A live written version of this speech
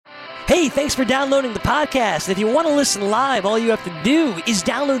Hey, thanks for downloading the podcast. If you want to listen live, all you have to do is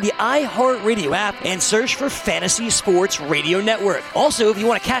download the iHeartRadio app and search for Fantasy Sports Radio Network. Also, if you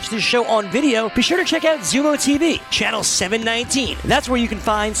want to catch this show on video, be sure to check out Zumo TV, channel 719. That's where you can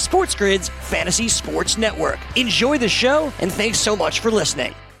find Sports Grid's Fantasy Sports Network. Enjoy the show, and thanks so much for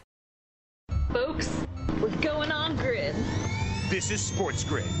listening. Folks, we're going on grid. This is Sports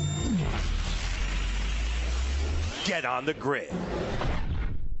Grid. Get on the grid.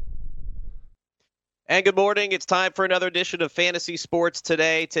 And good morning. It's time for another edition of Fantasy Sports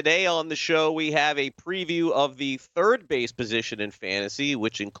Today. Today on the show, we have a preview of the third base position in fantasy,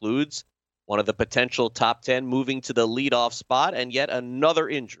 which includes one of the potential top 10 moving to the leadoff spot, and yet another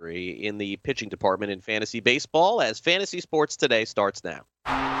injury in the pitching department in fantasy baseball as Fantasy Sports Today starts now.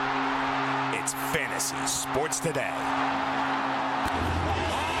 It's Fantasy Sports Today.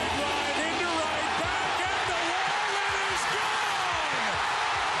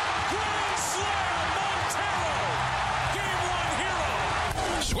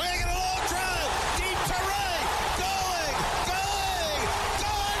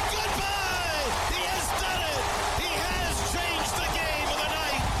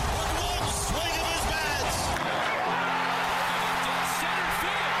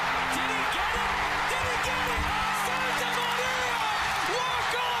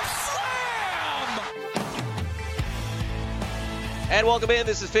 And welcome in.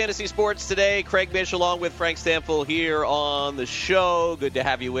 This is Fantasy Sports Today. Craig Mish along with Frank Stanfill here on the show. Good to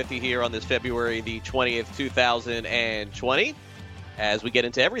have you with you here on this February the 20th, 2020. As we get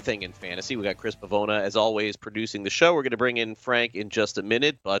into everything in fantasy, we got Chris Pavona, as always, producing the show. We're going to bring in Frank in just a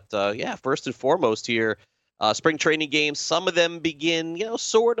minute. But, first and foremost here, spring training games, some of them begin,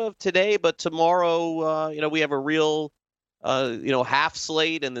 sort of today. But tomorrow, we have a real half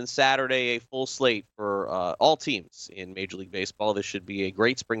slate, and then Saturday a full slate for all teams in Major League Baseball. This should be a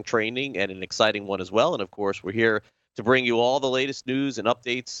great spring training and an exciting one as well. And, of course, we're here to bring you all the latest news and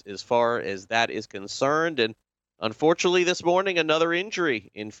updates as far as that is concerned. And, unfortunately, this morning, another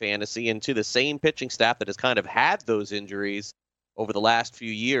injury in fantasy, and to the same pitching staff that has kind of had those injuries over the last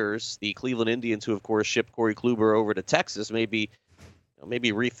few years. The Cleveland Indians, who, of course, shipped Corey Kluber over to Texas, maybe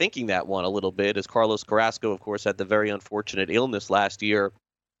rethinking that one a little bit, as Carlos Carrasco, of course, had the very unfortunate illness last year.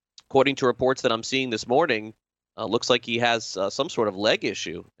 According to reports that I'm seeing this morning, looks like he has some sort of leg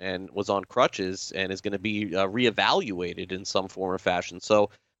issue and was on crutches and is going to be reevaluated in some form or fashion. So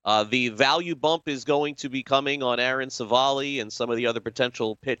the value bump is going to be coming on Aaron Savali and some of the other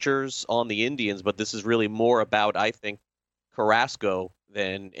potential pitchers on the Indians, but this is really more about, I think, Carrasco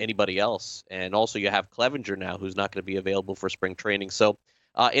than anybody else. And also you have Clevenger now, who's not going to be available for spring training. So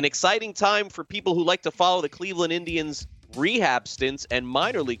an exciting time for people who like to follow the Cleveland Indians rehab stints and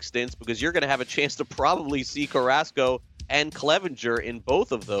minor league stints, because you're going to have a chance to probably see Carrasco and Clevenger in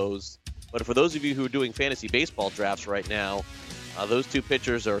both of those. But for those of you who are doing fantasy baseball drafts right now, those two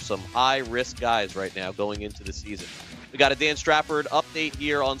pitchers are some high-risk guys right now going into the season. We got a Dan Strafford update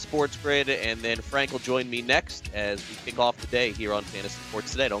here on Sports Grid, and then Frank will join me next as we kick off the day here on Fantasy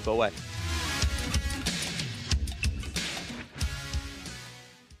Sports Today. Don't go away.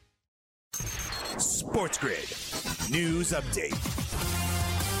 Sports Grid News Update.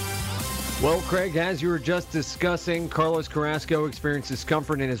 Well, Craig, as you were just discussing, Carlos Carrasco experienced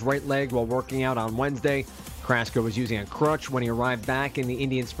discomfort in his right leg while working out on Wednesday. Carrasco was using a crutch when he arrived back in the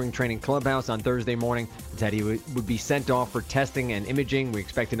Indian spring training clubhouse on Thursday morning. It said he would be sent off for testing and imaging. We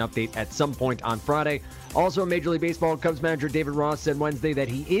expect an update at some point on Friday. Also, Major League Baseball Cubs manager David Ross said Wednesday that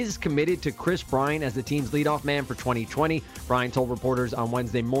he is committed to Kris Bryant as the team's leadoff man for 2020. Bryant told reporters on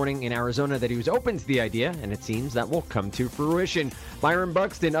Wednesday morning in Arizona that he was open to the idea, and it seems that will come to fruition. Byron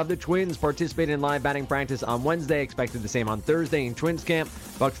Buxton of the Twins participated in live batting practice on Wednesday, expected the same on Thursday in Twins camp.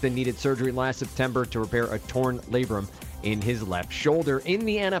 Buxton needed surgery last September to repair a torn labrum in his left shoulder. In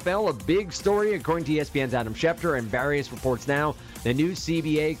the NFL, a big story according to ESPN's Adam Schefter and various reports now. The new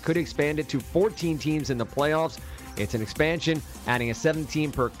CBA could expand it to 14 teams in the playoffs. It's an expansion, adding a 7th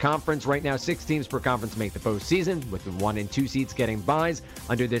team per conference. Right now, 6 teams per conference make the postseason, with the 1 and 2 seeds getting byes.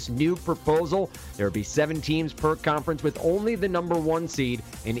 Under this new proposal, there will be 7 teams per conference, with only the number 1 seed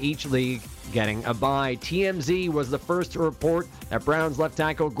in each league getting a bye. TMZ was the first to report that Browns left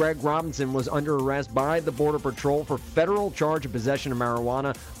tackle Greg Robinson was under arrest by the Border Patrol for federal charge of possession of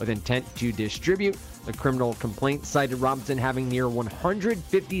marijuana with intent to distribute. The criminal complaint cited Robinson having near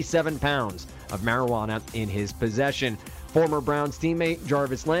 157 pounds of marijuana in his possession. Former Browns teammate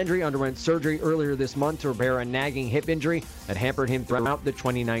Jarvis Landry underwent surgery earlier this month to repair a nagging hip injury that hampered him throughout the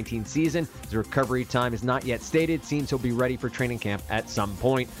 2019 season. His recovery time is not yet stated. Seems he'll be ready for training camp at some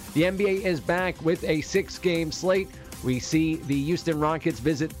point. The NBA is back with a 6-game slate. We see the Houston Rockets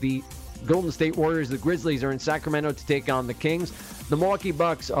visit the Golden State Warriors, the Grizzlies are in Sacramento to take on the Kings. The Milwaukee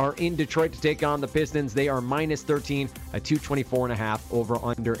Bucks are in Detroit to take on the Pistons. They are minus 13, a 224.5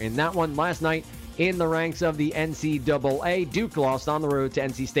 over-under in that one. Last night, in the ranks of the NCAA, Duke lost on the road to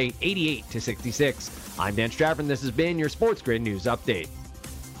NC State 88-66. I'm Dan Strafford, and this has been your Sports Grid News Update.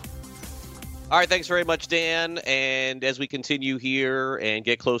 All right, thanks very much, Dan. And as we continue here and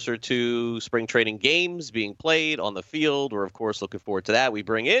get closer to spring training games being played on the field, we're, of course, looking forward to that. We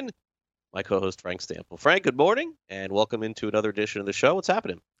bring in my co-host, Frank Stample. Frank, good morning, and welcome into another edition of the show. What's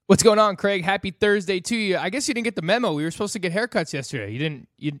happening? What's going on, Craig? Happy Thursday to you. I guess you didn't get the memo. We were supposed to get haircuts yesterday.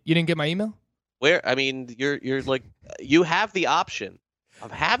 You didn't get my email? Where? I mean, you're like, you have the option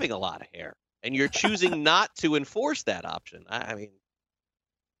of having a lot of hair, and you're choosing not to enforce that option. I mean,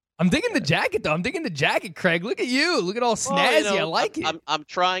 I'm digging the jacket, though. I'm digging the jacket, Craig. Look at you. Look at all snazzy. Well, I like it. I'm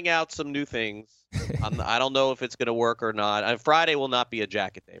trying out some new things. I don't know if it's going to work or not. Friday will not be a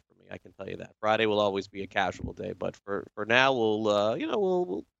jacket day for me. I can tell you that. Friday will always be a casual day. But for now,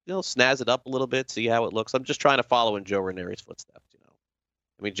 we'll snazz it up a little bit, see how it looks. I'm just trying to follow in Joe Ranieri's footsteps.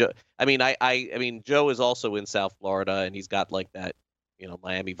 I mean, Joe is also in South Florida, and he's got like that,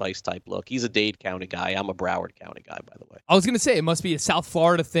 Miami Vice type look. He's a Dade County guy. I'm a Broward County guy, by the way. I was going to say, it must be a South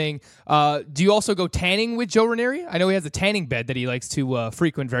Florida thing. Do you also go tanning with Joe Ranieri? I know he has a tanning bed that he likes to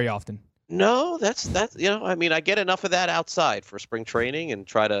frequent very often. No, that's I get enough of that outside for spring training and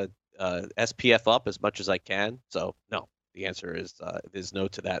try to SPF up as much as I can. So, no, the answer is no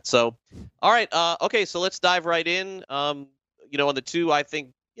to that. So, all right. Okay, so let's dive right in. On the two, I think,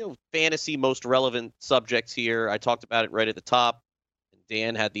 fantasy most relevant subjects here. I talked about it right at the top.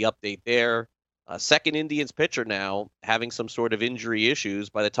 Dan had the update there. Second Indians pitcher now having some sort of injury issues.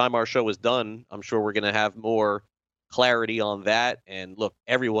 By the time our show is done, I'm sure we're going to have more clarity on that. And look,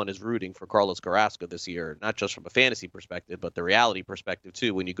 everyone is rooting for Carlos Carrasco this year, not just from a fantasy perspective, but the reality perspective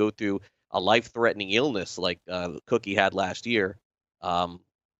too. When you go through a life-threatening illness like Cookie had last year, I'm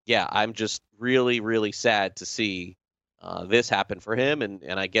just really, really sad to see this happen for him.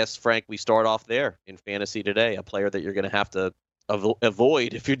 And I guess, Frank, we start off there in fantasy today, a player that you're going to have to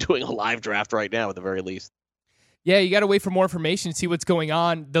avoid if you're doing a live draft right now at the very least. Yeah, you got to wait for more information to see what's going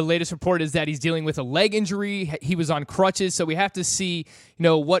on. The latest report is that he's dealing with a leg injury. He was on crutches, so we have to see,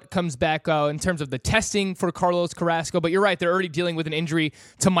 what comes back in terms of the testing for Carlos Carrasco. But you're right, they're already dealing with an injury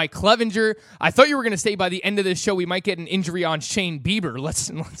to Mike Clevenger. I thought you were going to say by the end of this show we might get an injury on Shane Bieber.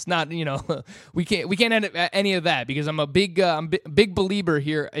 Let's not, we can't end any of that because I'm a big believer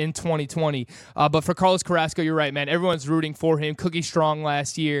here in 2020. But for Carlos Carrasco, you're right, man. Everyone's rooting for him. Cookie Strong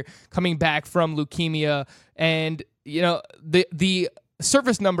last year, coming back from leukemia. And, the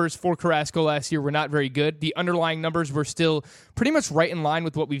surface numbers for Carrasco last year were not very good. The underlying numbers were still pretty much right in line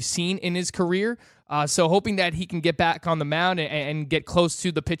with what we've seen in his career. So hoping that he can get back on the mound and get close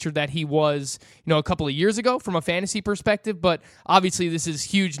to the pitcher that he was, a couple of years ago from a fantasy perspective. But obviously this is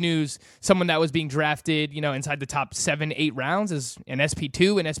huge news. Someone that was being drafted, inside the top 7-8 rounds as an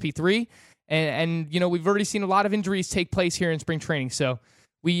SP2 and SP3. And we've already seen a lot of injuries take place here in spring training. So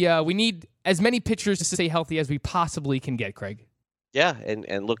we need as many pitchers to stay healthy as we possibly can get, Craig. Yeah,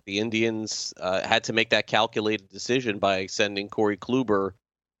 and look, the Indians had to make that calculated decision by sending Corey Kluber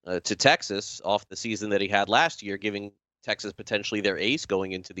to Texas off the season that he had last year, giving Texas potentially their ace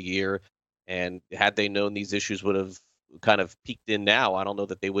going into the year. And had they known these issues would have kind of peaked in now, I don't know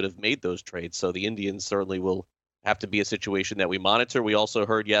that they would have made those trades. So the Indians certainly will have to be a situation that we monitor. We also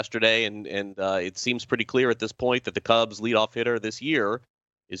heard yesterday, and it seems pretty clear at this point that the Cubs' leadoff hitter this year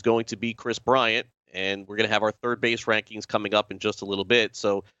is going to be Kris Bryant. And we're going to have our third base rankings coming up in just a little bit.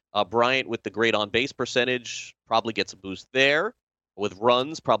 So Bryant with the great on-base percentage probably gets a boost there. With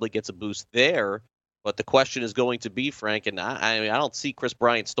runs, probably gets a boost there. But the question is going to be, Frank, and I don't see Kris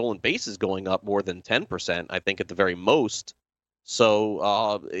Bryant's stolen bases going up more than 10%, I think at the very most. So,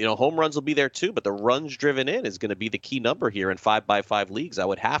 home runs will be there too, but the runs driven in is going to be the key number here in 5x5 leagues. I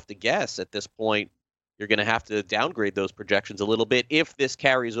would have to guess at this point you're going to have to downgrade those projections a little bit if this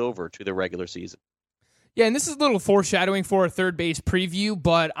carries over to the regular season. Yeah, and this is a little foreshadowing for a third base preview,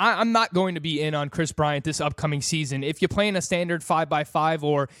 but I'm not going to be in on Kris Bryant this upcoming season. If you play in a standard 5x5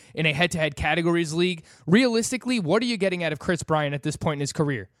 or in a head-to-head categories league, realistically, what are you getting out of Kris Bryant at this point in his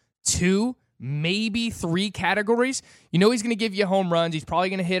career? 2, maybe 3 categories? He's going to give you home runs. He's probably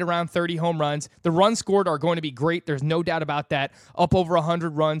going to hit around 30 home runs. The runs scored are going to be great. There's no doubt about that. Up over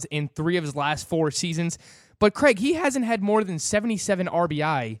 100 runs in 3 of his last 4 seasons. But, Craig, he hasn't had more than 77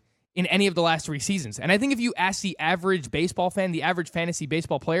 RBI in any of the last 3 seasons. And I think if you ask the average baseball fan, the average fantasy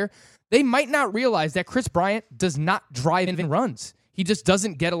baseball player, they might not realize that Kris Bryant does not drive in runs. He just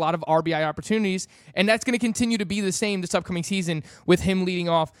doesn't get a lot of RBI opportunities, and that's going to continue to be the same this upcoming season with him leading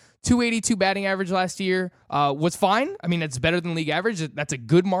off. 282 batting average last year was fine. I mean, that's better than league average. That's a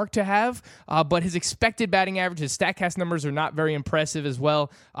good mark to have. But his expected batting average, his StatCast numbers are not very impressive as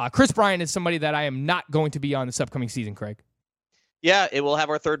well. Kris Bryant is somebody that I am not going to be on this upcoming season, Craig. Yeah, it will have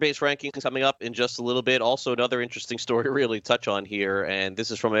our third base rankings coming up in just a little bit. Also, another interesting story to really touch on here, and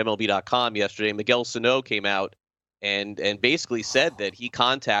this is from MLB.com yesterday. Miguel Sano came out and basically said that he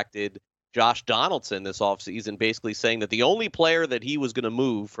contacted Josh Donaldson this offseason, basically saying that the only player that he was going to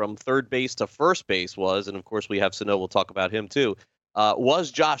move from third base to first base was, and of course we have Sano, we'll talk about him too,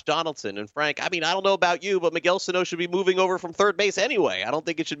 was Josh Donaldson. And Frank, I mean, I don't know about you, but Miguel Sano should be moving over from third base anyway. I don't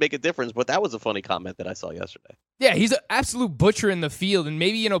think it should make a difference, but that was a funny comment that I saw yesterday. Yeah, he's an absolute butcher in the field, and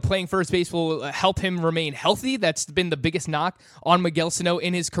maybe, playing first base will help him remain healthy. That's been the biggest knock on Miguel Sano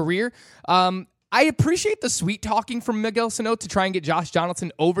in his career. I appreciate the sweet talking from Miguel Sano to try and get Josh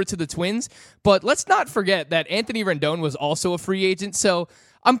Donaldson over to the Twins, but let's not forget that Anthony Rendon was also a free agent, so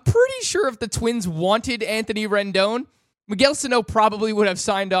I'm pretty sure if the Twins wanted Anthony Rendon, Miguel Sano probably would have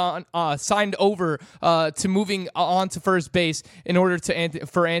signed over to moving on to first base in order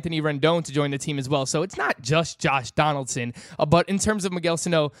for Anthony Rendon to join the team as well. So it's not just Josh Donaldson, but in terms of Miguel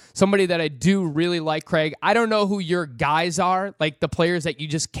Sano, somebody that I do really like, Craig. I don't know who your guys are, like the players that you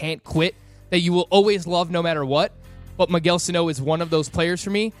just can't quit, that you will always love no matter what, but Miguel Sano is one of those players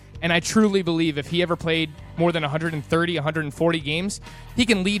for me, and I truly believe if he ever played more than 130, 140 games, he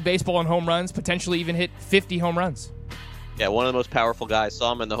can lead baseball in home runs, potentially even hit 50 home runs. Yeah, one of the most powerful guys.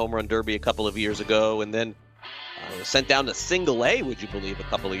 Saw him in the home run derby a couple of years ago, and then sent down to single A, would you believe, a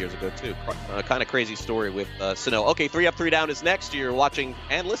couple of years ago, too. Kind of crazy story with Sano. Okay, 3 Up, 3 Down is next. You're watching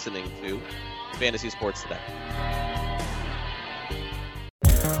and listening to Fantasy Sports Today.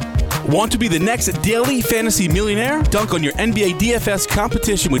 Want to be the next daily fantasy millionaire? Dunk on your NBA DFS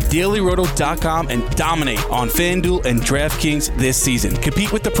competition with DailyRoto.com and dominate on FanDuel and DraftKings this season.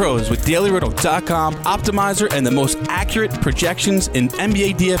 Compete with the pros with DailyRoto.com, Optimizer, and the most accurate projections in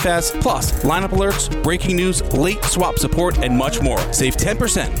NBA DFS, plus lineup alerts, breaking news, late swap support, and much more. Save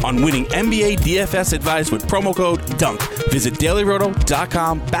 10% on winning NBA DFS advice with promo code DUNK. Visit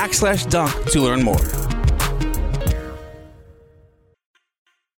DailyRoto.com/dunk to learn more.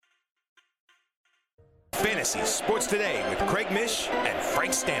 Fantasy Sports Today with Craig Mish and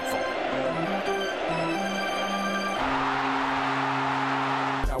Frank Stanfield.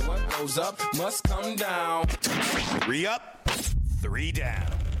 Now what goes up must come down. 3 up, 3 down.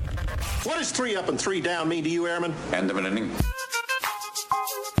 What does 3 up and 3 down mean to you, Airman? End of an inning.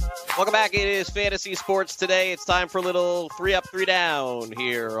 Welcome back. It is Fantasy Sports Today. It's time for a little 3 Up, 3 Down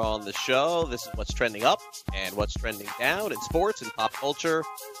here on the show. This is what's trending up and what's trending down in sports and pop culture,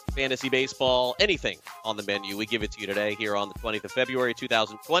 fantasy baseball, anything on the menu. We give it to you today here on the 20th of February,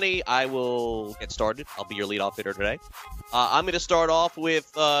 2020. I will get started. I'll be your leadoff hitter today. I'm going to start off with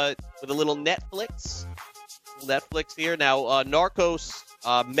a little Netflix. Netflix here. Now, Narcos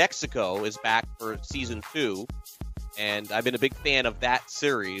Mexico is back for season 2. And I've been a big fan of that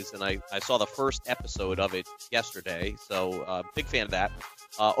series, and I saw the first episode of it yesterday, so big fan of that.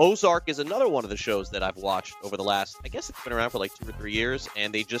 Ozark is another one of the shows that I've watched over the last, I guess it's been around for like 2 or 3 years,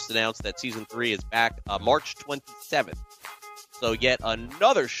 and they just announced that season 3 is back March 27th. So yet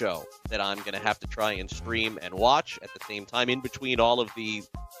another show that I'm going to have to try and stream and watch at the same time in between all of the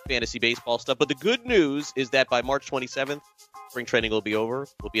fantasy baseball stuff. But the good news is that by March 27th, spring training will be over.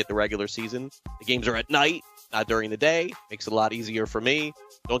 We'll be at the regular season. The games are at night, not during the day. Makes it a lot easier for me.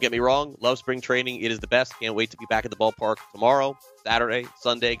 Don't get me wrong. Love spring training. It is the best. Can't wait to be back at the ballpark tomorrow, Saturday,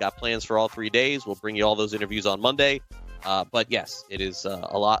 Sunday. Got plans for all 3 days. We'll bring you all those interviews on Monday. But yes, it is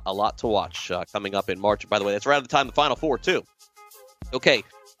a lot to watch coming up in March. By the way, that's right at the time of the Final Four, too. Okay,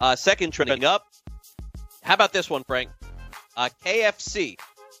 second trending up. How about this one, Frank? KFC,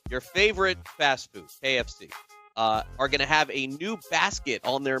 your favorite fast food, KFC. Are going to have a new basket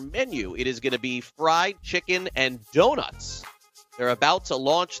on their menu. It is going to be fried chicken and donuts. They're about to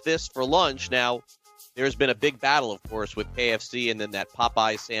launch this for lunch. Now, there's been a big battle, of course, with KFC and then that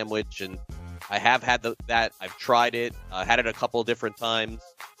Popeye sandwich. And I have had that. I've tried it. Had it a couple of different times.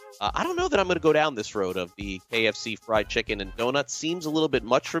 I don't know that I'm going to go down this road of the KFC fried chicken and donuts. Seems a little bit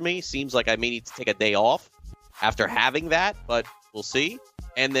much for me. Seems like I may need to take a day off after having that, but we'll see.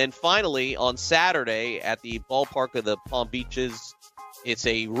 And then finally, on Saturday at the ballpark of the Palm Beaches, it's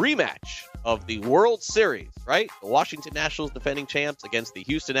a rematch of the World Series, right? The Washington Nationals defending champs against the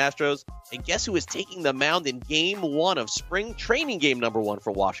Houston Astros. And guess who is taking the mound in Game 1 of spring training game number 1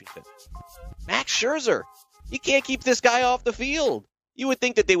 for Washington? Max Scherzer. You can't keep this guy off the field. You would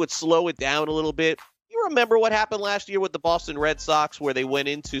think that they would slow it down a little bit. He you remember what happened last year with the Boston Red Sox where they went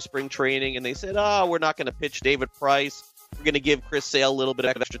into spring training and they said, we're not going to pitch David Price. We're going to give Chris Sale a little bit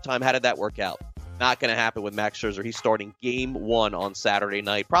of extra time. How did that work out? Not going to happen with Max Scherzer. He's starting game 1 on Saturday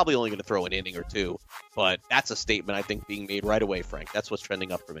night. Probably only going to throw an inning or 2. But that's a statement, I think, being made right away, Frank. That's what's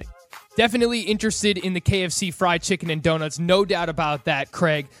trending up for me. Definitely interested in the KFC fried chicken and donuts. No doubt about that,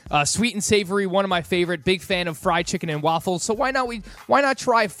 Craig. Sweet and savory, one of my favorite. Big fan of fried chicken and waffles. So why not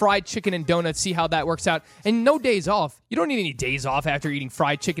try fried chicken and donuts, see how that works out? And no days off. You don't need any days off after eating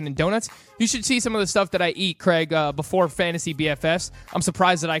fried chicken and donuts. You should see some of the stuff that I eat, Craig, before Fantasy BFFs. I'm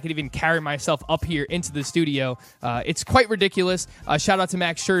surprised that I could even carry myself up here into the studio. It's quite ridiculous. Shout out to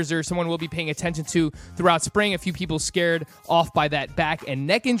Max Scherzer, someone we'll be paying attention to throughout spring. A few people scared off by that back and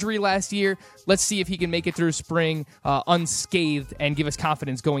neck injury last year. Let's see if he can make it through spring unscathed and give us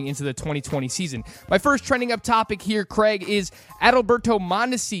confidence going into the 2020 season. My first trending up topic here, Craig, is Adalberto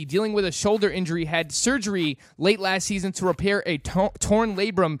Mondesi, dealing with a shoulder injury, had surgery late last season to repair a torn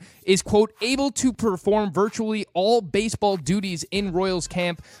labrum, is, quote, able to perform virtually all baseball duties in Royals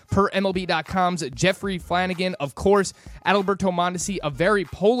camp, per MLB.com's Jeffrey Flanagan. Of course, Adalberto Mondesi, a very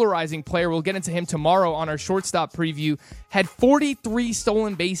polarizing player. We'll get into him tomorrow on our shortstop preview. Had 43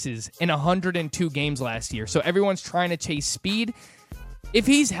 stolen bases in 102 games last year. So everyone's trying to chase speed. If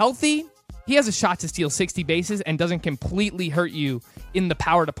he's healthy, he has a shot to steal 60 bases and doesn't completely hurt you in the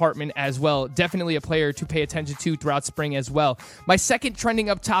power department as well. Definitely a player to pay attention to throughout spring as well. My second trending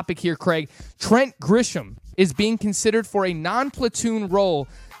up topic here, Craig, Trent Grisham is being considered for a non-platoon role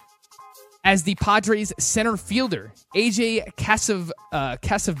as the Padres center fielder. AJ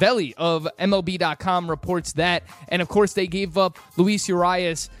Casavelli of MLB.com reports that. And, of course, they gave up Luis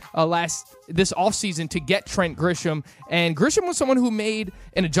Urias this offseason to get Trent Grisham. And Grisham was someone who made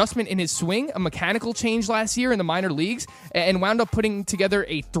an adjustment in his swing, a mechanical change last year in the minor leagues, and wound up putting together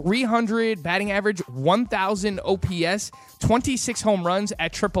a 300 batting average, 1,000 OPS, 26 home runs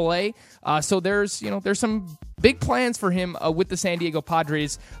at AAA. So there's some big plans for him with the San Diego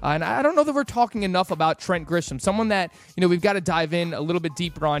Padres. And I don't know that we're talking enough about Trent Grisham, someone that, we've got to dive in a little bit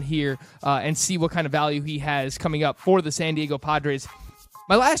deeper on here and see what kind of value he has coming up for the San Diego Padres.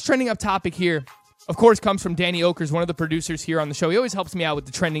 My last trending up topic here, of course, comes from Danny Okers, one of the producers here on the show. He always helps me out with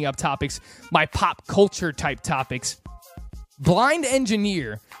the trending up topics, my pop culture type topics. Blind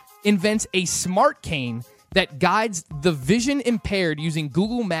engineer invents a smart cane that guides the vision impaired using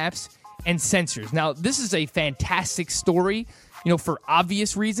Google Maps and sensors. Now, this is a fantastic story, for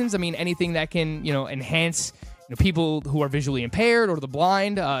obvious reasons. I mean, anything that can, enhance people who are visually impaired or the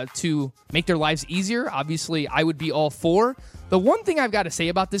blind to make their lives easier. Obviously, I would be all for. The one thing I've got to say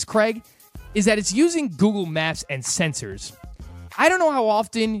about this, Craig, is that it's using Google Maps and sensors. I don't know how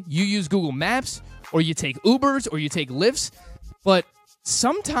often you use Google Maps or you take Ubers or you take Lyfts, but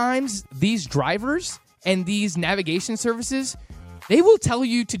sometimes these drivers and these navigation services, they will tell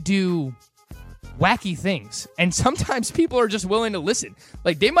you to do wacky things. And sometimes people are just willing to listen.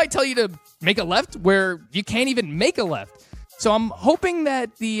 Like, they might tell you to make a left where you can't even make a left. So I'm hoping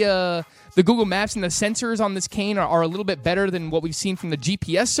that the Google Maps and the sensors on this cane are a little bit better than what we've seen from the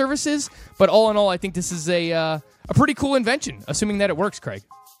GPS services. But all in all, I think this is a pretty cool invention, assuming that it works, Craig.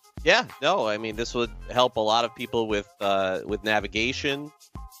 Yeah, no, I mean, this would help a lot of people with navigation.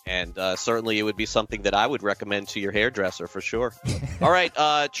 And certainly it would be something that I would recommend to your hairdresser for sure. All right,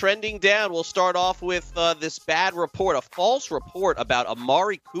 trending down, we'll start off with this bad report, a false report about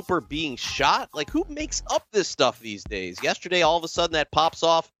Amari Cooper being shot. Like, who makes up this stuff these days? Yesterday, all of a sudden, that pops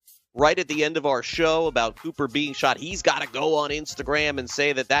off right at the end of our show about Cooper being shot. He's got to go on Instagram and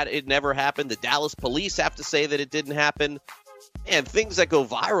say that it never happened. The Dallas police have to say that it didn't happen. And things that go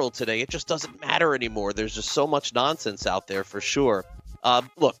viral today, it just doesn't matter anymore. There's just so much nonsense out there for sure.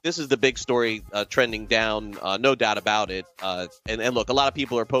 Look, this is the big story trending down, no doubt about it. And look, a lot of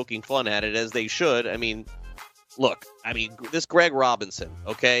people are poking fun at it, as they should. I mean, this Greg Robinson,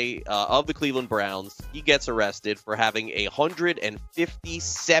 okay, of the Cleveland Browns, he gets arrested for having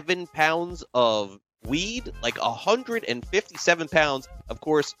 157 pounds of weed, like 157 pounds, of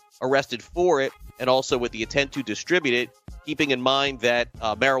course, arrested for it, and also with the intent to distribute it, keeping in mind that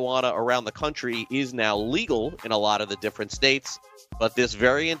marijuana around the country is now legal in a lot of the different states. But this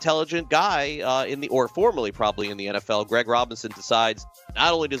very intelligent guy or formerly probably in the NFL, Greg Robinson, decides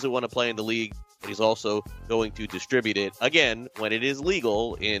not only does he want to play in the league, but he's also going to distribute it, again, when it is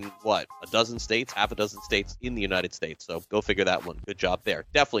legal in, a dozen states, half a dozen states in the United States. So go figure that one. Good job there.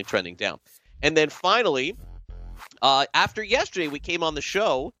 Definitely trending down. And then finally, after yesterday, we came on the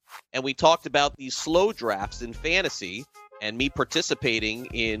show and we talked about these slow drafts in fantasy and me participating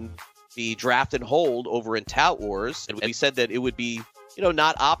in the draft and hold over in Tout Wars. And we said that it would be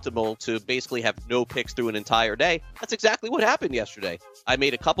not optimal to basically have no picks through an entire day. That's exactly what happened yesterday. I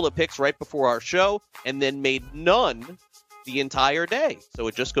made a couple of picks right before our show and then made none the entire day. So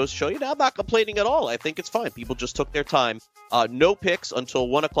it just goes to show you, I'm not complaining at all. I think it's fine. People just took their time. No picks until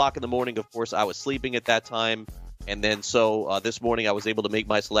 1 o'clock in the morning. Of course, I was sleeping at that time. And then so this morning I was able to make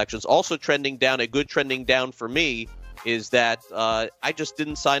my selections. Also trending down, a good trending down for me is that I just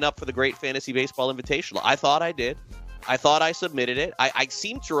didn't sign up for the Great Fantasy Baseball Invitational. I thought I did. I thought I submitted it. I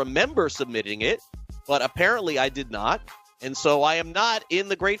seem to remember submitting it, but apparently I did not. And so I am not in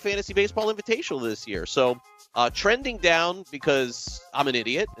the Great Fantasy Baseball Invitational this year. So trending down because I'm an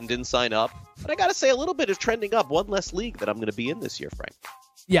idiot and didn't sign up. But I got to say, a little bit of trending up. One less league that I'm going to be in this year, Frank.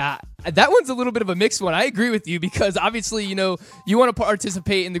 Yeah, that one's a little bit of a mixed one. I agree with you because obviously, you want to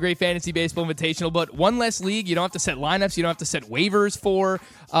participate in the Great Fantasy Baseball Invitational, but one less league, you don't have to set lineups, you don't have to set waivers for.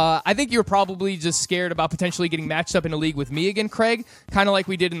 I think you're probably just scared about potentially getting matched up in a league with me again, Craig, kind of like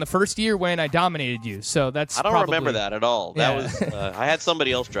we did in the first year when I dominated you. So that's I don't remember that at all. That was I had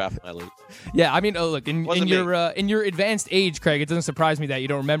somebody else draft my league. Yeah, I mean, look, in your advanced age, Craig, it doesn't surprise me that you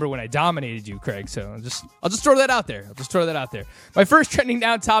don't remember when I dominated you, Craig. So I'll just throw that out there. My first trending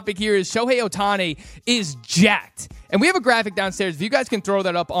down topic here is Shohei Ohtani is jacked. And we have a graphic downstairs. If you guys can throw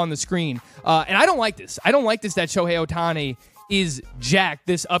that up on the screen. And I don't like this. I don't like this that Shohei Ohtani is jacked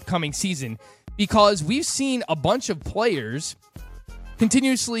this upcoming season because we've seen a bunch of players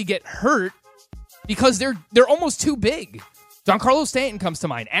continuously get hurt because they're almost too big. Giancarlo Stanton comes to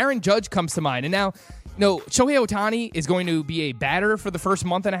mind. Aaron Judge comes to mind. And now, Shohei Ohtani is going to be a batter for the first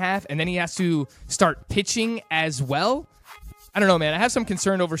month and a half, and then he has to start pitching as well. I don't know, man. I have some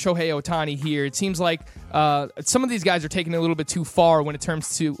concern over Shohei Ohtani here. It seems like some of these guys are taking it a little bit too far in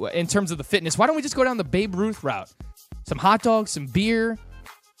terms of the fitness. Why don't we just go down the Babe Ruth route? Some hot dogs, some beer.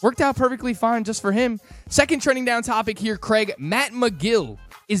 Worked out perfectly fine just for him. Second trending down topic here, Craig. Matt McGill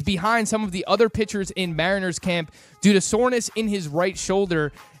is behind some of the other pitchers in Mariners camp due to soreness in his right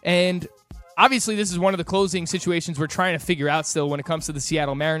shoulder. And obviously, this is one of the closing situations we're trying to figure out still when it comes to the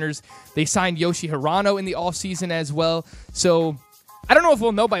Seattle Mariners. They signed Yoshi Hirano in the offseason as well. So I don't know if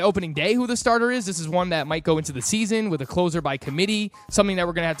we'll know by opening day who the starter is. This is one that might go into the season with a closer by committee, something that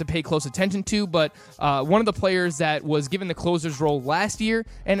we're going to have to pay close attention to. But one of the players that was given the closer's role last year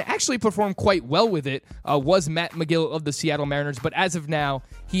and actually performed quite well with it was Matt McGill of the Seattle Mariners. But as of now,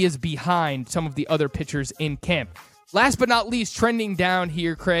 he is behind some of the other pitchers in camp. Last but not least, trending down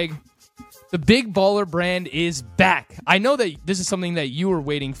here, Craig. The Big Baller brand is back. I know that this is something that you were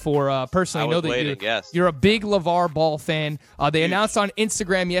waiting for personally. I know that you're a big LeVar Ball fan. They announced on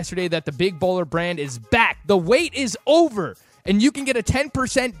Instagram yesterday that the Big Baller brand is back. The wait is over, and you can get a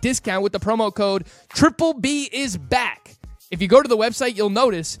 10% discount with the promo code BBB is back. If you go to the website, you'll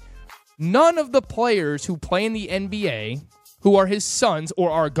notice none of the players who play in the NBA, who are his sons or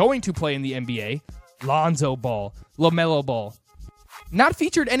are going to play in the NBA, Lonzo Ball, LaMelo Ball, not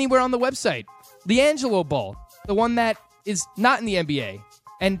featured anywhere on the website. LiAngelo Ball, the one that is not in the NBA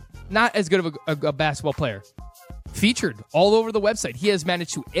and not as good of a basketball player, featured all over the website. He has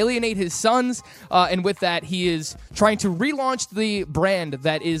managed to alienate his sons, and with that, he is trying to relaunch the brand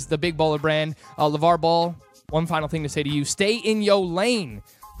that is the Big Baller brand. LeVar Ball, one final thing to say to you, stay in your lane.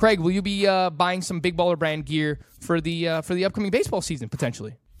 Craig, will you be buying some Big Baller brand gear for the upcoming baseball season,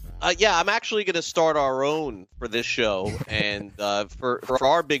 potentially? Yeah, I'm actually going to start our own for this show, and for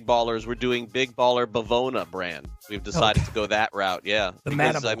our Big Ballers, we're doing Big Baller Bavona brand. We've decided to go that route, yeah.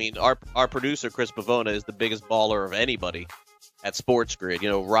 Because, I mean, our producer, Chris Bavona, is the biggest baller of anybody at Sports Grid.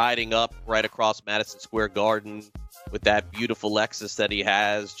 Riding up right across Madison Square Garden with that beautiful Lexus that he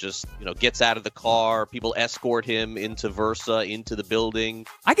has, just, gets out of the car. People escort him into Versa, into the building.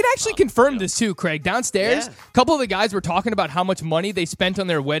 I can actually confirm this too, Craig. Downstairs, a couple of the guys were talking about how much money they spent on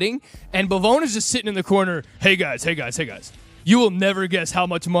their wedding, and Bavona's just sitting in the corner. Hey guys. You will never guess how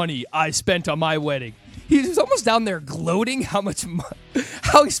much money I spent on my wedding. He was almost down there gloating how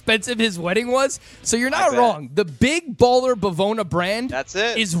expensive his wedding was. So you're not wrong. The Big Baller Bavona brand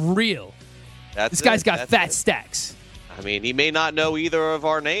is real. This guy's got fat stacks. I mean, he may not know either of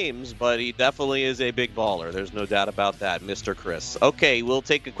our names, but he definitely is a big baller. There's no doubt about that, Mr. Chris. Okay, we'll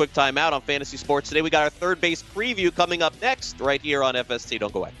take a quick time out on Fantasy Sports today. We got our third base preview coming up next right here on FST.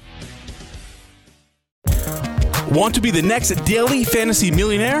 Don't go away. Want to be the next daily fantasy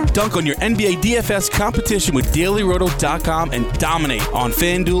millionaire? Dunk on your NBA DFS competition with dailyroto.com and dominate on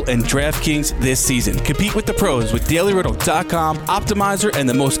FanDuel and DraftKings this season. Compete with the pros with dailyroto.com, Optimizer, and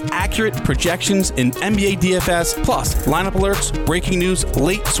the most accurate projections in NBA DFS, plus lineup alerts, breaking news,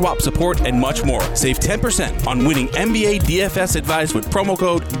 late swap support, and much more. Save 10% on winning NBA DFS advice with promo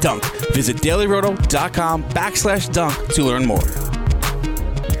code DUNK. Visit dailyroto.com/dunk to learn more.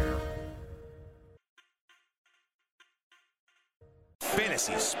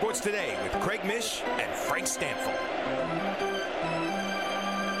 Fantasy Sports Today with Craig Mish and Frank Stanfield.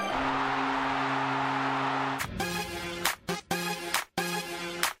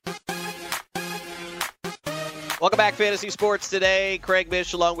 Welcome back, Fantasy Sports Today. Craig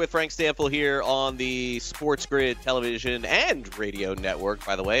Mish along with Frank Stanfield here on the Sports Grid television and radio network,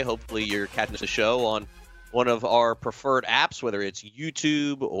 by the way. Hopefully you're catching the show on one of our preferred apps, whether it's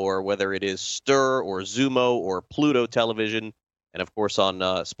YouTube or whether it is Stir or Zumo or Pluto Television, and, of course, on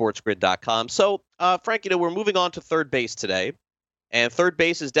sportsgrid.com. So, Frank, we're moving on to third base today. And third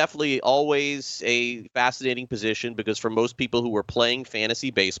base is definitely always a fascinating position because for most people who are playing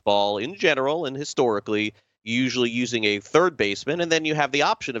fantasy baseball in general and historically, usually using a third baseman, and then you have the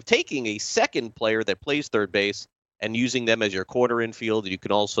option of taking a second player that plays third base and using them as your corner infield. You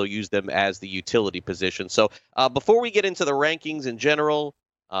can also use them as the utility position. So before we get into the rankings in general,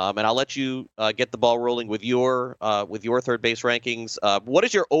 and I'll let you get the ball rolling with your third base rankings, what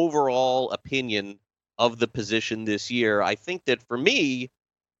is your overall opinion of the position this year? I think that for me,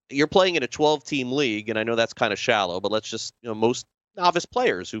 you're playing in a 12-team league, and I know that's kind of shallow, but let's just, most novice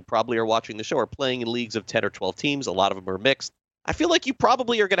players who probably are watching the show are playing in leagues of 10 or 12 teams. A lot of them are mixed. I feel like you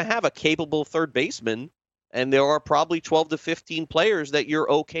probably are going to have a capable third baseman, and there are probably 12 to 15 players that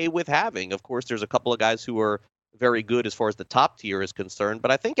you're okay with having. Of course, there's a couple of guys who are very good as far as the top tier is concerned,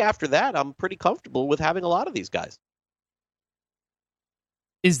 but I think after that, I'm pretty comfortable with having a lot of these guys.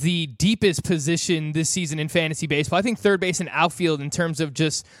 Is the deepest position this season in fantasy baseball. I think third base and outfield in terms of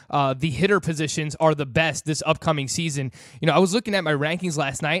just the hitter positions are the best this upcoming season. I was looking at my rankings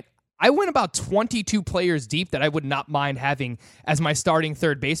last night. I went about 22 players deep that I would not mind having as my starting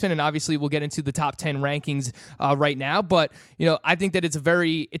third baseman, and obviously we'll get into the top 10 rankings right now. But I think that it's a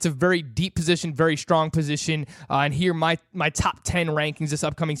very deep position, very strong position. And here my top 10 rankings this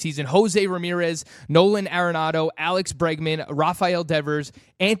upcoming season: Jose Ramirez, Nolan Arenado, Alex Bregman, Rafael Devers,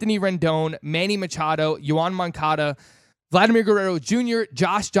 Anthony Rendon, Manny Machado, Yoan Moncada, Vladimir Guerrero Jr.,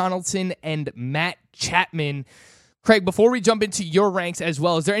 Josh Donaldson, and Matt Chapman. Craig, before we jump into your ranks as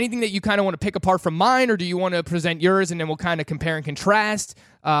well, is there anything that you kind of want to pick apart from mine, or do you want to present yours and then we'll kind of compare and contrast?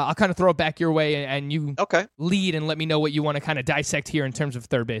 I'll kind of throw it back your way and you lead and let me know what you want to kind of dissect here in terms of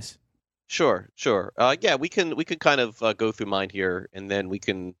third base. Sure. Yeah, we can kind of go through mine here, and then we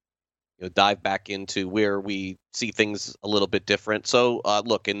can dive back into where we see things a little bit different. So,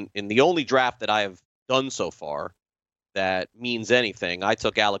 look, in the only draft that I have done so far that means anything, I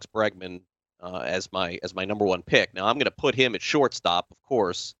took Alex Bregman as my number one pick. Now, I'm going to put him at shortstop, of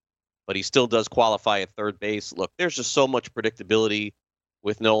course, but he still does qualify at third base. Look, there's just so much predictability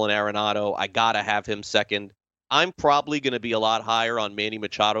with Nolan Arenado. I got to have him second. I'm probably going to be a lot higher on Manny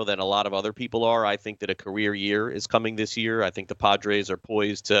Machado than a lot of other people are. I think that a career year is coming this year. I think the Padres are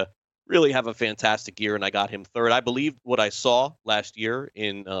poised to really have a fantastic year, and I got him third. I believe what I saw last year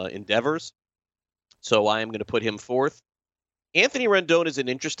in Devers, so I am going to put him fourth. Anthony Rendon is an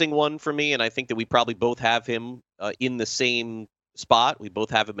interesting one for me, and I think that we probably both have him in the same spot. We both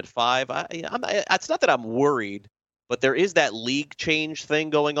have him at 5. It's not that I'm worried, but there is that league change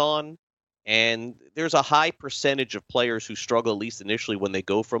thing going on, and there's a high percentage of players who struggle, at least initially, when they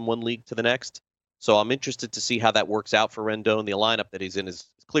go from one league to the next. So I'm interested to see how that works out for Rendon. The lineup that he's in is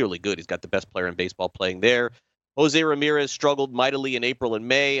clearly good. He's got the best player in baseball playing there. Jose Ramirez struggled mightily in April and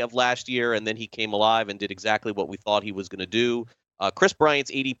May of last year, and then he came alive and did exactly what we thought he was going to do. Kris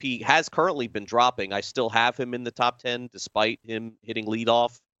Bryant's ADP has currently been dropping. I still have him in the top 10 despite him hitting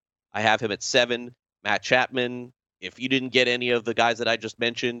leadoff. I have him at 7. Matt Chapman, if you didn't get any of the guys that I just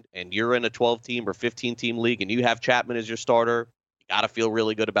mentioned and you're in a 12-team or 15-team league and you have Chapman as your starter, you got to feel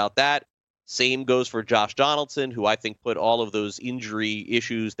really good about that. Same goes for Josh Donaldson, who I think put all of those injury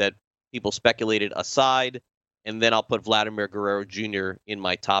issues that people speculated aside. And then I'll put Vladimir Guerrero Jr. in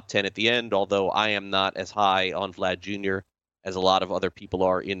my top 10 at the end, although I am not as high on Vlad Jr. as a lot of other people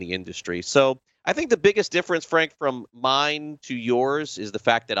are in the industry. So I think the biggest difference, Frank, from mine to yours is the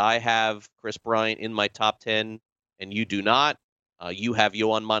fact that I have Kris Bryant in my top 10 and you do not. You have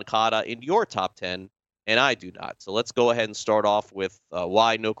Yoan Moncada in your top 10 and I do not. So let's go ahead and start off with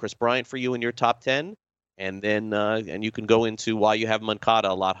why no Kris Bryant for you in your top 10. And then and you can go into why you have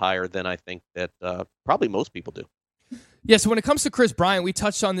Moncada a lot higher than I think that probably most people do. Yeah, so when it comes to Kris Bryant, we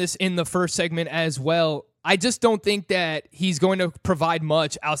touched on this in the first segment as well. I just don't think that he's going to provide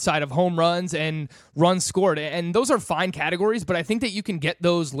much outside of home runs and runs scored. And those are fine categories, but I think that you can get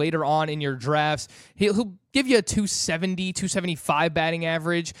those later on in your drafts. He'll give you a 270, 275 batting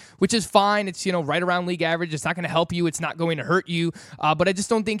average, which is fine. It's, right around league average. It's not going to help you. It's not going to hurt you. But I just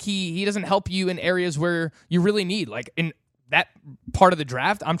don't think he doesn't help you in areas where you really need, like in that part of the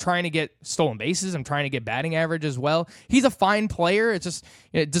draft. I'm trying to get stolen bases. I'm trying to get batting average as well. He's a fine player. It just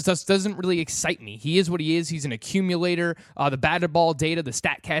doesn't really excite me. He is what he is. He's an accumulator. The batted ball data, the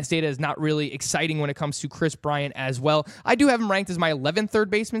StatCast data is not really exciting when it comes to Kris Bryant as well. I do have him ranked as my 11th third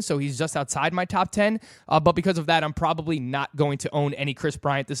baseman, so he's just outside my top 10. But because of that, I'm probably not going to own any Kris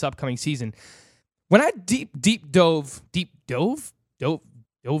Bryant this upcoming season. When I dove deep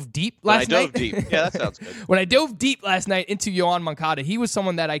last night. Yeah, that sounds good. When I dove deep last night into Yoan Moncada, he was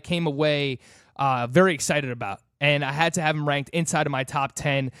someone that I came away very excited about, and I had to have him ranked inside of my top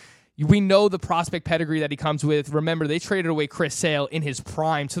 10. We know the prospect pedigree that he comes with. Remember, they traded away Chris Sale in his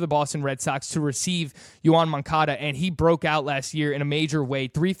prime to the Boston Red Sox to receive Yoan Moncada, and he broke out last year in a major way.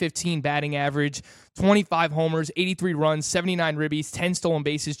 .315 batting average, 25 homers, 83 runs, 79 ribbies, 10 stolen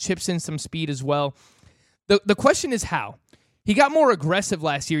bases, chips in some speed as well. The question is how? He got more aggressive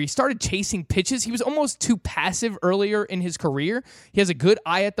last year. He started chasing pitches. He was almost too passive earlier in his career. He has a good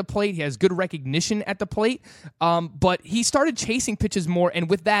eye at the plate. He has good recognition at the plate. But he started chasing pitches more, and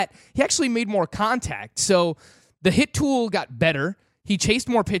with that, he actually made more contact. So the hit tool got better. He chased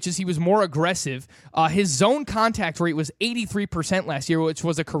more pitches. He was more aggressive. His zone contact rate was 83% last year, which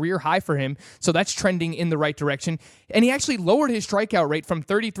was a career high for him. So that's trending in the right direction. And he actually lowered his strikeout rate from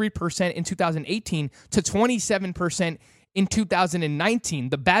 33% in 2018 to 27% in 2019.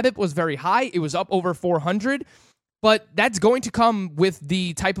 The BABIP was very high. It was up over 400, but that's going to come with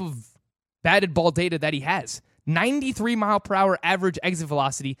the type of batted ball data that he has. 93 mile per hour average exit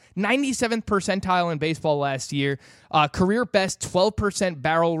velocity, 97th percentile in baseball last year, career best 12%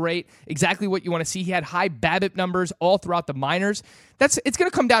 barrel rate, exactly what you want to see. He had high BABIP numbers all throughout the minors. It's going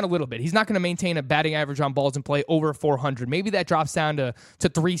to come down a little bit. He's not going to maintain a batting average on balls in play over 400. Maybe that drops down to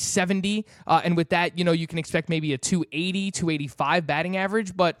 370, and with that, you can expect maybe a 280, 285 batting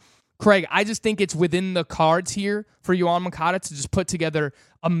average, but Craig, I just think it's within the cards here for Yoan Moncada to just put together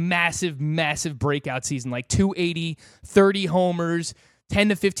a massive, massive breakout season, like 280, 30 homers, 10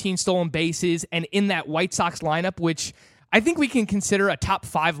 to 15 stolen bases, and in that White Sox lineup, which I think we can consider a top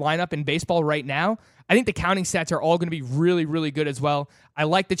 5 lineup in baseball right now, I think the counting stats are all going to be really, really good as well. I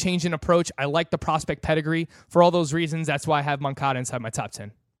like the change in approach. I like the prospect pedigree. For all those reasons, that's why I have Moncada inside my top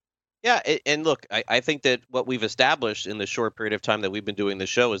 10. Yeah, and look, I think that what we've established in the short period of time that we've been doing the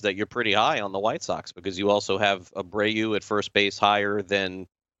show is that you're pretty high on the White Sox because you also have Abreu at first base higher than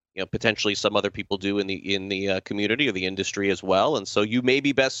potentially some other people do in the community or the industry as well, and so you may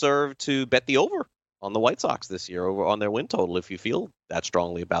be best served to bet the over on the White Sox this year, over on their win total if you feel that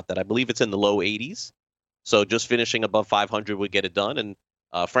strongly about that. I believe it's in the low 80s, so just finishing above 500 would get it done. And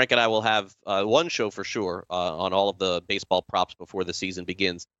Frank and I will have one show for sure on all of the baseball props before the season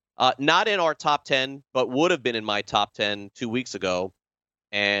begins. Not in our top 10, but would have been in my top 10 2 weeks ago.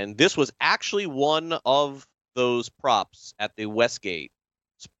 And this was actually one of those props at the Westgate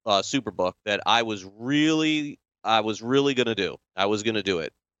Superbook that I was really going to do. I was going to do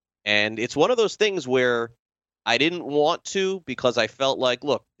it. And it's one of those things where I didn't want to because I felt like,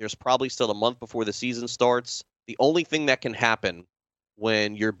 look, there's probably still a month before the season starts. The only thing that can happen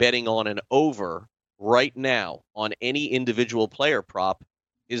when you're betting on an over right now on any individual player prop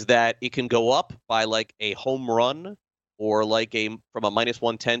is that it can go up by like a home run or like from a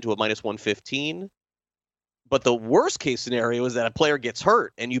 -110 to a -115. But the worst case scenario is that a player gets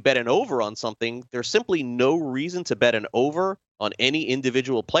hurt and you bet an over on something. There's simply no reason to bet an over on any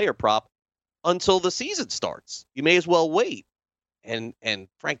individual player prop until the season starts. You may as well wait. And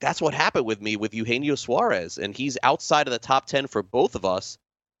Frank, that's what happened with me with Eugenio Suarez, and he's outside of the top 10 for both of us.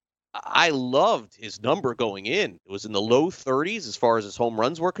 I loved his number going in. It was in the low 30s as far as his home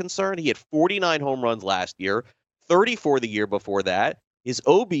runs were concerned. He had 49 home runs last year, 34 the year before that. His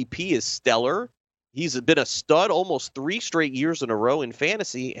OBP is stellar. He's been a stud almost 3 straight years in a row in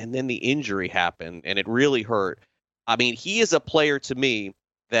fantasy, and then the injury happened, and it really hurt. I mean, he is a player to me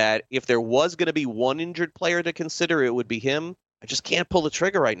that if there was going to be one injured player to consider, it would be him. I just can't pull the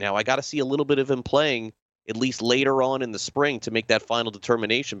trigger right now. I got to see a little bit of him playing at least later on in the spring to make that final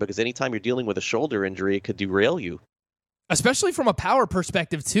determination, because anytime you're dealing with a shoulder injury, it could derail you. Especially from a power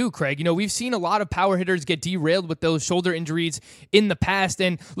perspective too, Craig. You know, we've seen a lot of power hitters get derailed with those shoulder injuries in the past.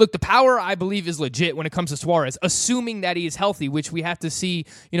 And look, the power, I believe, is legit when it comes to Suarez, assuming that he is healthy, which we have to see,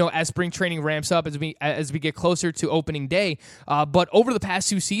 you know, as spring training ramps up, as we get closer to opening day. But over the past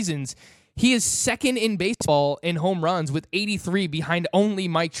 2 seasons, He is second in baseball in home runs with 83 behind only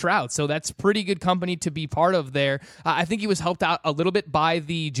Mike Trout. So that's pretty good company to be part of there. I think he was helped out a little bit by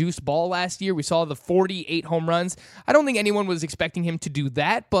the juice ball last year. We saw the 48 home runs. I don't think anyone was expecting him to do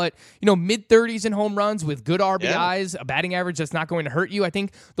that, but mid-30s in home runs with good RBIs, a batting average that's not going to hurt you. I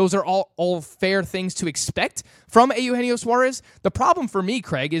think those are all fair things to expect from Eugenio Suarez. The problem for me,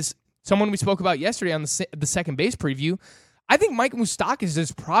 Craig, is someone we spoke about yesterday on the second base preview. I think Mike Moustakas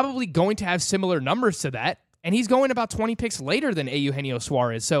is probably going to have similar numbers to that, and he's going about 20 picks later than Eugenio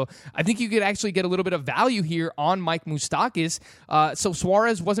Suarez. So I think you could actually get a little bit of value here on Mike Moustakas. So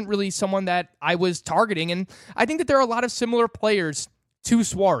Suarez wasn't really someone that I was targeting, and I think that there are a lot of similar players to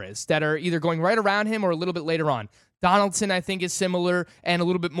Suarez that are either going right around him or a little bit later on. Donaldson, I think, is similar and a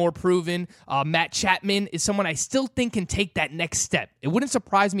little bit more proven. Matt Chapman is someone I still think can take that next step. It wouldn't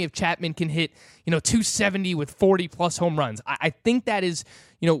surprise me if Chapman can hit, 270 with 40-plus home runs. I think that is,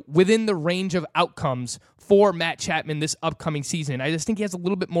 within the range of outcomes for Matt Chapman this upcoming season. I just think he has a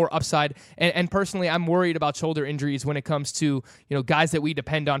little bit more upside. And personally, I'm worried about shoulder injuries when it comes to, guys that we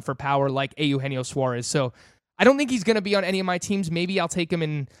depend on for power like Eugenio Suarez. So I don't think he's going to be on any of my teams. Maybe I'll take him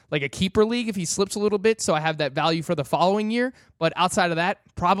in like a keeper league if he slips a little bit, so I have that value for the following year. But outside of that,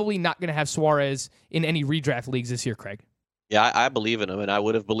 probably not going to have Suarez in any redraft leagues this year, Craig. Yeah, I believe in him, and I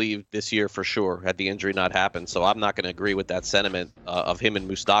would have believed this year for sure had the injury not happened. So I'm not going to agree with that sentiment of him and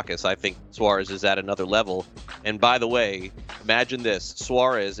Moustakas. I think Suarez is at another level. And by the way, imagine this.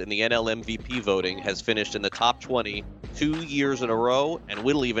 Suarez in the NL MVP voting has finished in the top 20 2 years in a row, and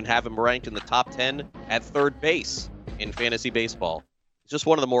we'll even have him ranked in the top 10 at third base in fantasy baseball. He's just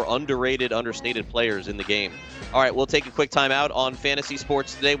one of the more underrated, understated players in the game. All right, we'll take a quick time out on fantasy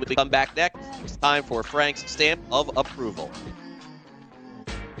sports today. When we come back next, it's time for Frank's stamp of approval.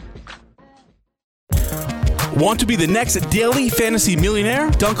 Want to be the next daily fantasy millionaire?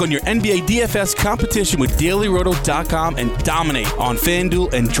 Dunk on your NBA DFS competition with dailyroto.com and dominate on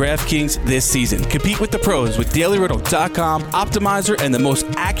FanDuel and DraftKings this season. Compete with the pros with dailyroto.com, Optimizer, and the most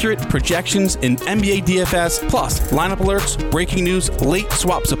accurate projections in NBA DFS, plus lineup alerts, breaking news, late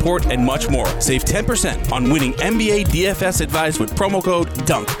swap support, and much more. Save 10% on winning NBA DFS advice with promo code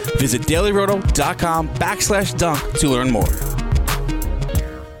DUNK. Visit dailyroto.com/dunk to learn more.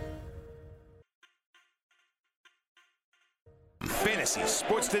 Fantasy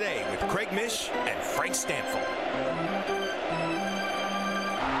Sports Today with Craig Mish and Frank Stanfield.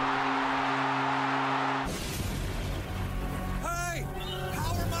 Hey,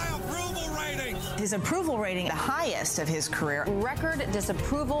 how are my approval ratings? His approval rating, the highest of his career. Record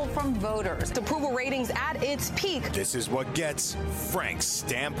disapproval from voters. Approval ratings at its peak. This is what gets Frank's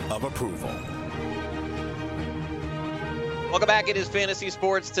stamp of approval. Welcome back. It is Fantasy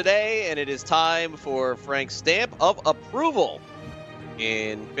Sports Today, and it is time for Frank's stamp of approval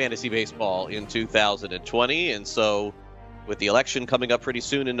in fantasy baseball in 2020. And so with the election coming up pretty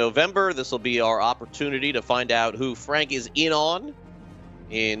soon in November, this will be our opportunity to find out who Frank is in on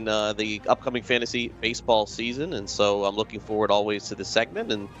in the upcoming fantasy baseball season. And so I'm looking forward always to this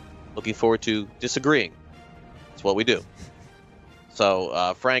segment and looking forward to disagreeing. That's what we do.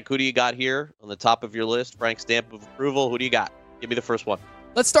 So, Frank, who do you got here on the top of your list? Frank's stamp of approval. Who do you got? Give me the first one.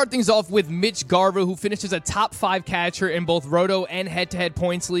 Let's start things off with Mitch Garver, who finishes a top 5 catcher in both roto and head-to-head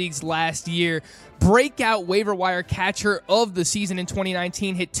points leagues last year. Breakout waiver wire catcher of the season in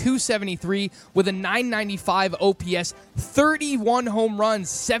 2019, hit .273 with a .995 OPS, 31 home runs,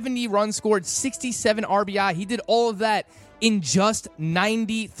 70 runs scored, 67 RBI. He did all of that in just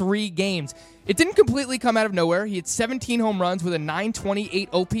 93 games. It didn't completely come out of nowhere. He had 17 home runs with a .928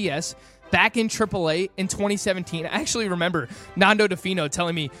 OPS. Back in AAA in 2017, I actually remember Nando DeFino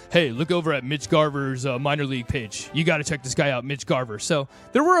telling me, hey, look over at Mitch Garver's minor league page. You got to check this guy out, Mitch Garver. So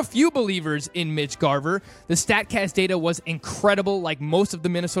there were a few believers in Mitch Garver. The StatCast data was incredible, like most of the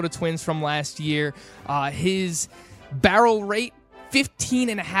Minnesota Twins from last year. His barrel rate,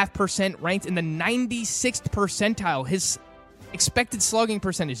 15.5%, ranked in the 96th percentile. His expected slugging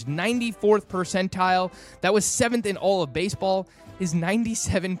percentage, 94th percentile. That was 7th in all of baseball. His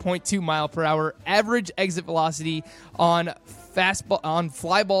 97.2 mile per hour average exit velocity on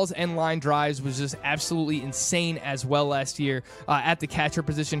fly balls and line drives was just absolutely insane as well last year at the catcher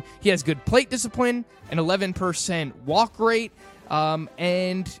position. He has good plate discipline, an 11% walk rate,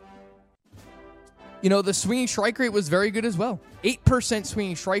 and the swinging strike rate was very good as well. 8%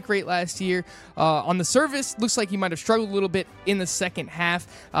 swinging strike rate last year. On the surface, looks like he might have struggled a little bit in the second half,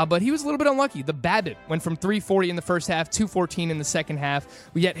 but he was a little bit unlucky. The BABIP went from 340 in the first half, 214 in the second half,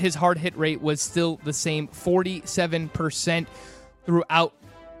 yet his hard hit rate was still the same, 47% throughout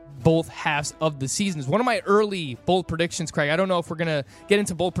both halves of the season. It's one of my early bold predictions, Craig. I don't know if we're going to get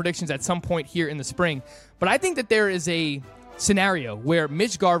into bold predictions at some point here in the spring, but I think that there is a scenario where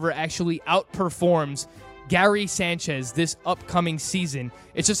Mitch Garver actually outperforms Gary Sanchez this upcoming season.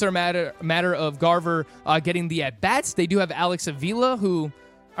 It's just a matter of Garver getting the at-bats. They do have Alex Avila, who,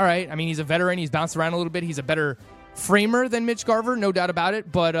 all right, I mean, he's a veteran. He's bounced around a little bit. He's a better framer than Mitch Garver, no doubt about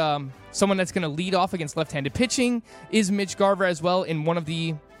it. But someone that's going to lead off against left-handed pitching is Mitch Garver as well in one of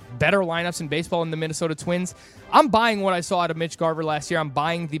the better lineups in baseball in the Minnesota Twins. I'm buying what I saw out of Mitch Garver last year. I'm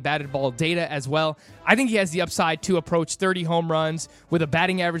buying the batted ball data as well. I think he has the upside to approach 30 home runs with a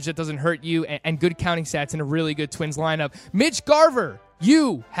batting average that doesn't hurt you and good counting stats in a really good Twins lineup. Mitch Garver,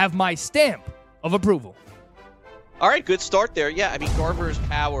 you have my stamp of approval. All right, good start there. Yeah, I mean, Garver's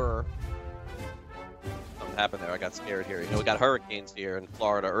power. Something happened there. I got scared here. We got hurricanes here in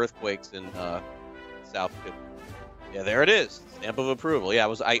Florida, earthquakes in South. Yeah, there it is. Stamp of approval.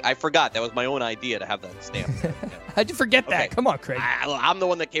 Yeah, I forgot. That was my own idea to have that stamp. Yeah. How'd you forget that? Okay. Come on, Craig. I'm the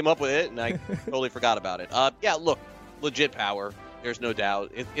one that came up with it, and I totally forgot about it. Yeah, look, legit power. There's no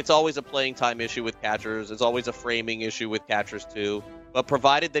doubt. It's always a playing time issue with catchers. It's always a framing issue with catchers, too. But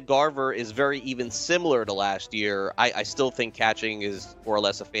provided that Garver is very even similar to last year, I still think catching is more or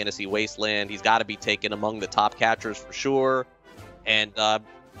less a fantasy wasteland. He's got to be taken among the top catchers for sure. And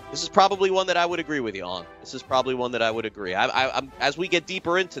this is probably one that I would agree with you on. This is probably one that I would agree. I'm as we get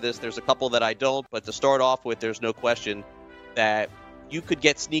deeper into this, there's a couple that I don't. But to start off with, there's no question that you could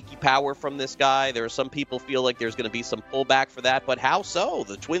get sneaky power from this guy. There are some people feel like there's going to be some pullback for that. But how so?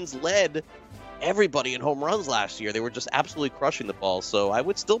 The Twins led everybody in home runs last year. They were just absolutely crushing the ball. So I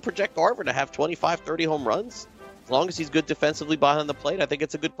would still project Garver to have 25, 30 home runs. As long as he's good defensively behind the plate, I think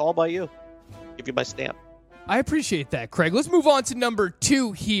it's a good call by you. Give you my stamp. I appreciate that, Craig. Let's move on to number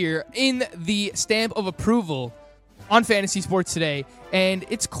 2 here in the stamp of approval on Fantasy Sports Today. And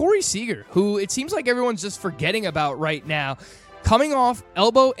it's Corey Seager, who it seems like everyone's just forgetting about right now. Coming off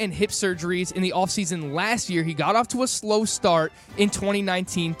elbow and hip surgeries in the offseason last year, he got off to a slow start in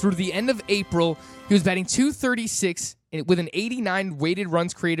 2019. Through the end of April, he was batting .236 with an 89 weighted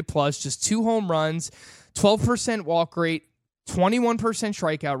runs created plus, just 2 home runs, 12% walk rate, 21%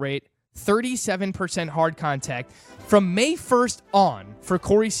 strikeout rate, 37% hard contact. From May 1st on, for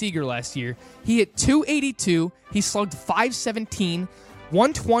Corey Seager last year, he hit .282, he slugged .517,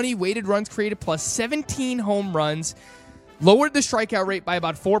 120 weighted runs created plus, 17 home runs, lowered the strikeout rate by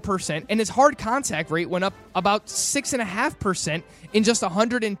about 4%, and his hard contact rate went up about 6.5% in just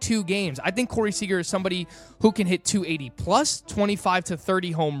 102 games. I think Corey Seager is somebody who can hit 280 plus, 25 to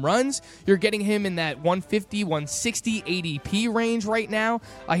 30 home runs. You're getting him in that 150, 160 ADP range right now.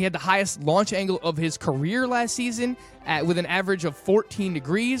 He had the highest launch angle of his career last season with an average of 14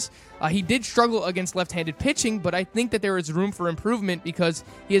 degrees. He did struggle against left-handed pitching, but I think that there is room for improvement because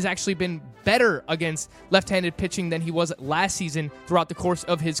he has actually been better against left-handed pitching than he was last season throughout the course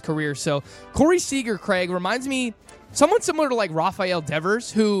of his career. So Corey Seager, Craig, reminds me somewhat similar to like Rafael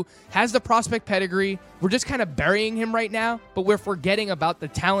Devers, who has the prospect pedigree. We're just kind of burying him right now, but we're forgetting about the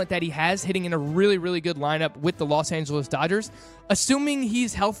talent that he has hitting in a really, really good lineup with the Los Angeles Dodgers. Assuming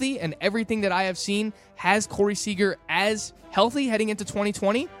he's healthy and everything that I have seen has Corey Seager as healthy heading into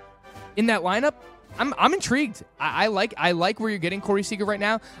 2020 in that lineup, I'm intrigued. I like where you're getting Corey Seager right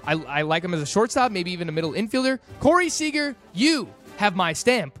now. I like him as a shortstop, maybe even a middle infielder. Corey Seager, you have my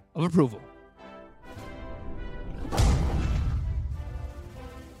stamp of approval.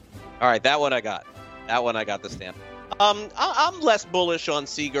 All right, that one I got. The stamp. I'm less bullish on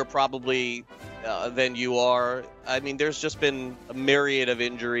Seager probably than you are. I mean, there's just been a myriad of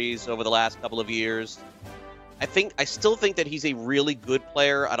injuries over the last couple of years. I still think that he's a really good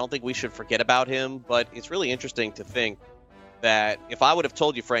player. I don't think we should forget about him, but it's really interesting to think that if I would have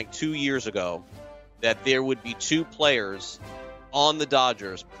told you, Frank, 2 years ago that there would be 2 players on the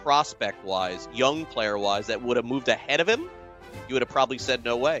Dodgers, prospect-wise, young player-wise, that would have moved ahead of him, you would have probably said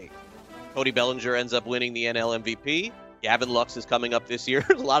no way. Cody Bellinger ends up winning the NL MVP. Gavin Lux is coming up this year.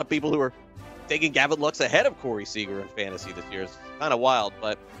 There's a lot of people who are taking Gavin Lux ahead of Corey Seager in fantasy this year. It's kind of wild,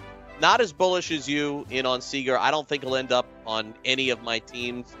 but not as bullish as you in on Seager. I don't think he'll end up on any of my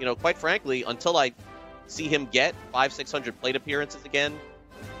teams. Quite frankly, until I see him get 500-600 plate appearances again,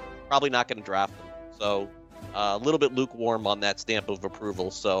 probably not going to draft him. So a little bit lukewarm on that stamp of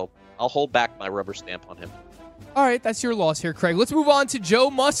approval. So I'll hold back my rubber stamp on him. All right, that's your loss here, Craig. Let's move on to Joe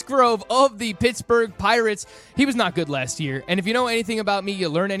Musgrove of the Pittsburgh Pirates. He was not good last year. And if you know anything about me, you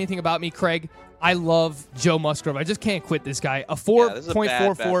learn anything about me, Craig, I love Joe Musgrove. I just can't quit this guy. A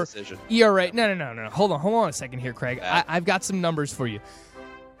 4.44 ERA. No. Hold on a second here, Craig. I've got some numbers for you.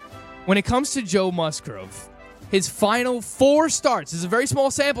 When it comes to Joe Musgrove, his final 4 starts. This is a very small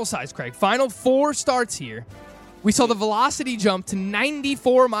sample size, Craig. Final 4 starts here. We saw the velocity jump to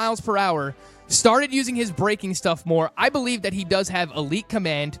 94 miles per hour. Started using his braking stuff more. I believe that he does have elite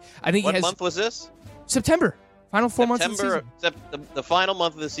command. I think What month was this? September. Final 4 months of the season. The final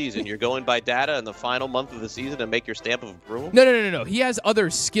month of the season. You're going by data in the final month of the season to make your stamp of approval? No. He has other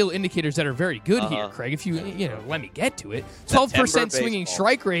skill indicators that are very good here, Craig. If you let me get to it. 12% swinging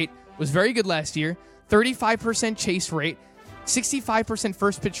strike rate was very good last year. 35% chase rate. 65%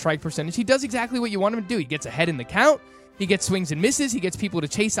 first pitch strike percentage. He does exactly what you want him to do. He gets ahead in the count. He gets swings and misses. He gets people to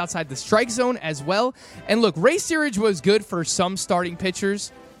chase outside the strike zone as well. And look, Ray Searage was good for some starting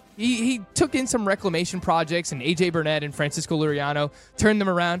pitchers. He took in some reclamation projects, and A.J. Burnett and Francisco Liriano turned them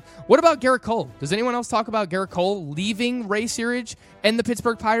around. What about Garrett Cole? Does anyone else talk about Garrett Cole leaving Ray Searage and the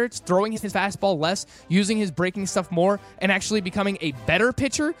Pittsburgh Pirates, throwing his fastball less, using his breaking stuff more, and actually becoming a better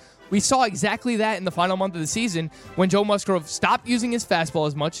pitcher? We saw exactly that in the final month of the season when Joe Musgrove stopped using his fastball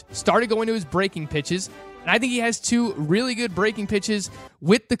as much, started going to his breaking pitches, and I think he has 2 really good breaking pitches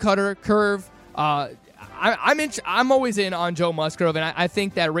with the cutter, curve. I'm always in on Joe Musgrove, and I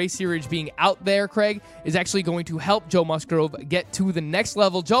think that Ray Searage being out there, Craig, is actually going to help Joe Musgrove get to the next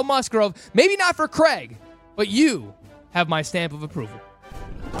level. Joe Musgrove, maybe not for Craig, but you have my stamp of approval.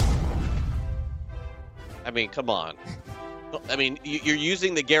 I mean, come on. I mean, you're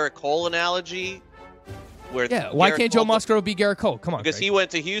using the Garrett Cole analogy. Why can't Joe Musgrove be Garrett Cole? Come on, because Craig. he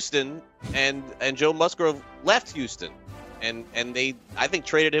went to Houston, and Joe Musgrove left Houston, and they, I think,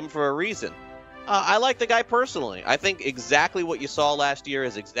 traded him for a reason. I like the guy personally. I think exactly what you saw last year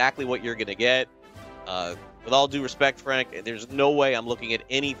is exactly what you're going to get. With all due respect, Frank, there's no way I'm looking at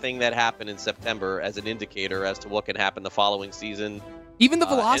anything that happened in September as an indicator as to what can happen the following season. Even the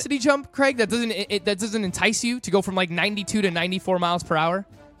velocity jump, Craig, that doesn't entice you to go from like 92 to 94 miles per hour?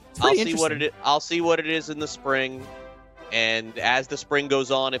 I'll see what it is in the spring, and as the spring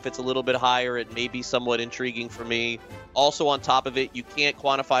goes on, if it's a little bit higher, it may be somewhat intriguing for me. Also, on top of it, you can't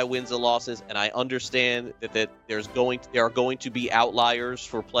quantify wins and losses, and I understand that there are going to be outliers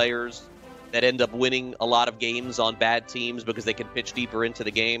for players that end up winning a lot of games on bad teams because they can pitch deeper into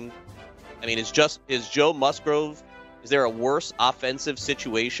the game. I mean, is Joe Musgrove? Is there a worse offensive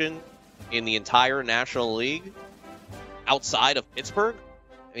situation in the entire National League outside of Pittsburgh?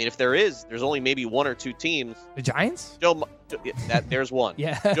 I mean, if there is, there's only maybe 1 or 2 teams. The Giants? There's one.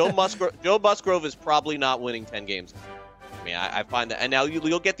 Yeah. Joe Musgrove is probably not winning 10 games. I mean, I find that. And now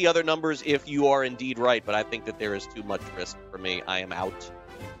you'll get the other numbers if you are indeed right, but I think that there is too much risk for me. I am out.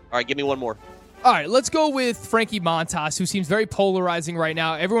 All right, give me one more. All right, let's go with Frankie Montas, who seems very polarizing right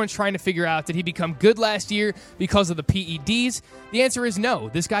now. Everyone's trying to figure out, did he become good last year because of the PEDs? The answer is no.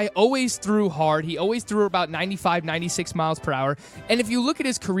 This guy always threw hard. He always threw about 95, 96 miles per hour. And if you look at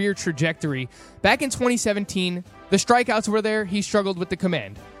his career trajectory, back in 2017, the strikeouts were there. He struggled with the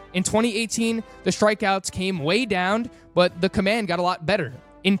command. In 2018, the strikeouts came way down, but the command got a lot better.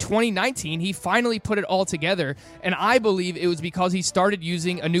 In 2019, he finally put it all together, and I believe it was because he started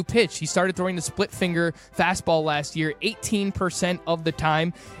using a new pitch. He started throwing the split-finger fastball last year 18% of the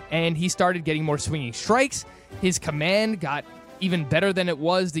time, and he started getting more swinging strikes. His command got even better than it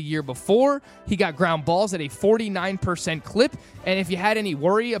was the year before. He got ground balls at a 49% clip, and if you had any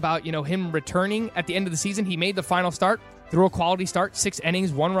worry about him returning at the end of the season, he made the final start. Threw a quality start, 6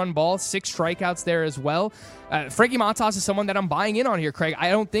 innings, 1-run ball, 6 strikeouts there as well. Frankie Montas is someone that I'm buying in on here, Craig. I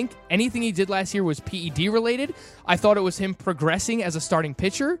don't think anything he did last year was PED related. I thought it was him progressing as a starting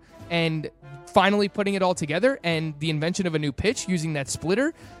pitcher and finally putting it all together, and the invention of a new pitch using that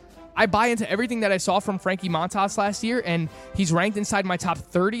splitter. I buy into everything that I saw from Frankie Montas last year, and he's ranked inside my top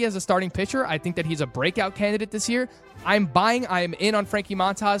 30 as a starting pitcher. I think that he's a breakout candidate this year. I am in on Frankie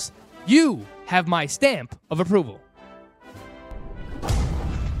Montas. You have my stamp of approval.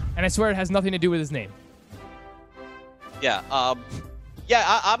 And I swear it has nothing to do with his name. Yeah, I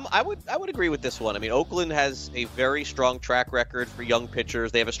would agree with this one. I mean, Oakland has a very strong track record for young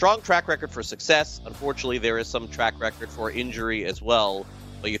pitchers. They have a strong track record for success. Unfortunately, there is some track record for injury as well.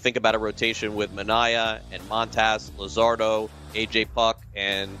 But you think about a rotation with Minaya and Montas, Luzardo, AJ Puck,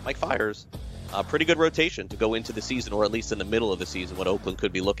 and Mike Fiers. A pretty good rotation to go into the season, or at least in the middle of the season, what Oakland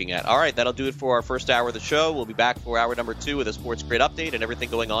could be looking at. All right, that'll do it for our first hour of the show. We'll be back for hour number 2 with a Sports Grid update and everything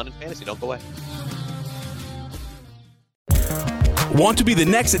going on in fantasy. Don't go away. Want to be the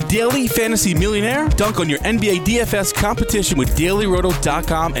next daily fantasy millionaire? Dunk on your NBA DFS competition with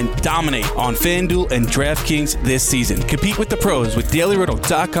dailyroto.com and dominate on FanDuel and DraftKings this season. Compete with the pros with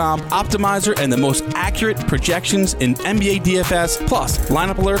dailyroto.com, Optimizer, and the most accurate projections in NBA DFS, plus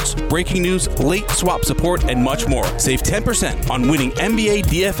lineup alerts, breaking news, late swap support, and much more. Save 10% on winning NBA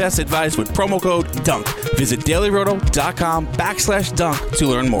DFS advice with promo code DUNK. Visit dailyroto.com/dunk to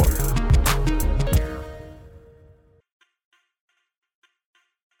learn more.